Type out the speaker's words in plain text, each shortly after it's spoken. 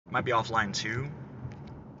might be offline too.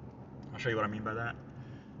 I'll show you what I mean by that.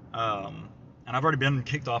 And I've already been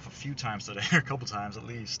kicked off a few times today, or a couple times at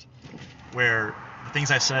least, where the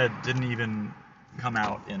things I said didn't even come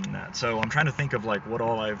out in that. So I'm trying to think of like what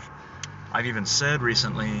all I've even said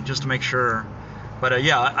recently, just to make sure. But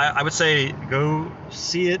yeah, I would say go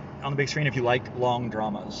see it on the big screen if you like long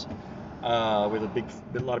dramas with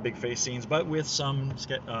a lot of big face scenes, but with some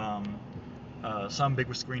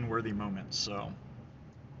big screen worthy moments. So,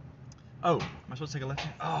 oh, am I supposed to take a left?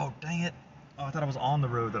 Oh, dang it! Oh, I thought I was on the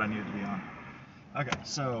road that I needed to be on. Okay,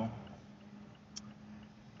 so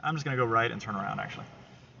I'm just gonna go right and turn around actually.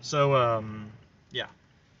 So yeah.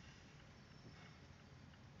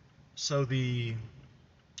 So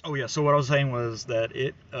so what I was saying was that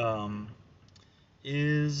it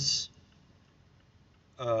is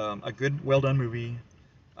a good, well done movie.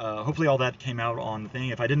 Hopefully all that came out on the thing.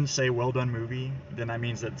 If I didn't say well done movie, then that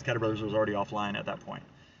means that Scatter Brothers was already offline at that point.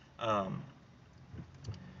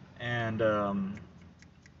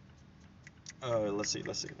 Let's see.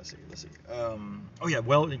 Oh yeah,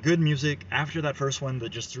 well, good music after that first one that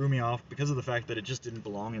just threw me off because of the fact that it just didn't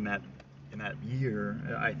belong in that year,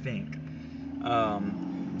 I think.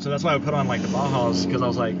 So that's why I put on like the Bajas, because I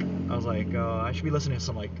was like, I should be listening to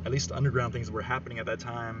some like at least underground things that were happening at that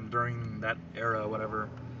time during that era, whatever,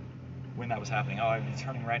 when that was happening. Oh, I'd be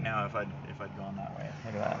turning right now if I'd gone that way.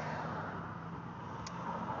 Look at that.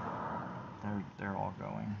 They're all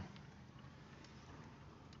going.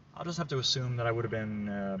 I'll just have to assume that I would have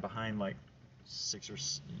been behind like 6 or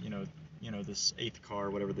this 8th car or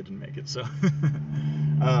whatever that didn't make it. So,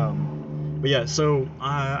 but yeah, so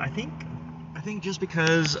I think just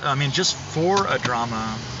because just for a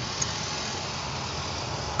drama,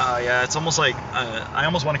 yeah, it's almost like I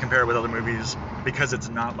almost want to compare it with other movies because it's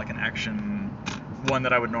not like an action one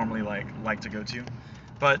that I would normally like to go to,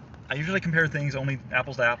 but I usually compare things only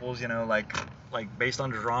apples to apples, like based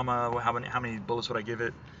on the drama, how many bullets would I give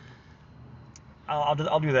it?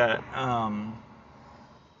 I'll do that. And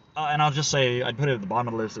I'll just say I'd put it at the bottom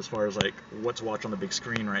of the list as far as like what to watch on the big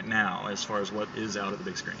screen right now, as far as what is out of the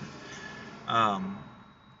big screen.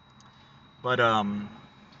 But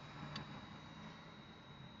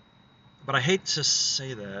I hate to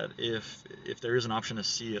say that if there is an option to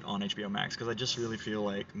see it on HBO Max, because I just really feel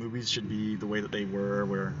like movies should be the way that they were,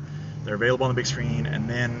 where they're available on the big screen and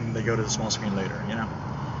then they go to the small screen later,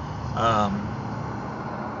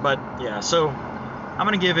 But yeah, so I'm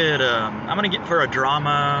gonna give it. For a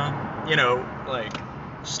drama, like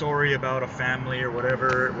story about a family or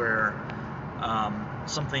whatever, where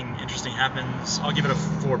something interesting happens. I'll give it a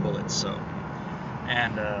 4 bullets. So,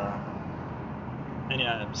 and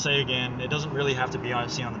yeah, say again, it doesn't really have to be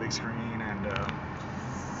seen on the big screen,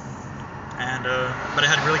 but it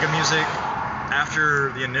had really good music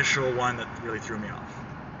after the initial one that really threw me off.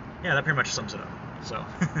 Yeah, that pretty much sums it up. So,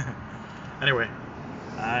 anyway,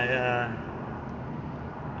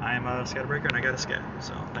 I'm a Scatterbreaker and I got a scat.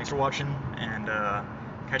 So thanks for watching, and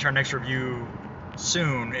catch our next review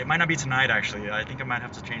soon. It might not be tonight actually. I think I might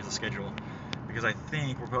have to change the schedule, because I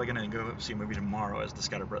think we're probably gonna go see a movie tomorrow as the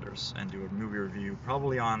Scatter Brothers and do a movie review,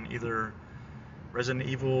 probably on either Resident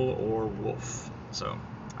Evil or Wolf. So,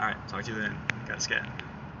 alright, talk to you then. Got a scat.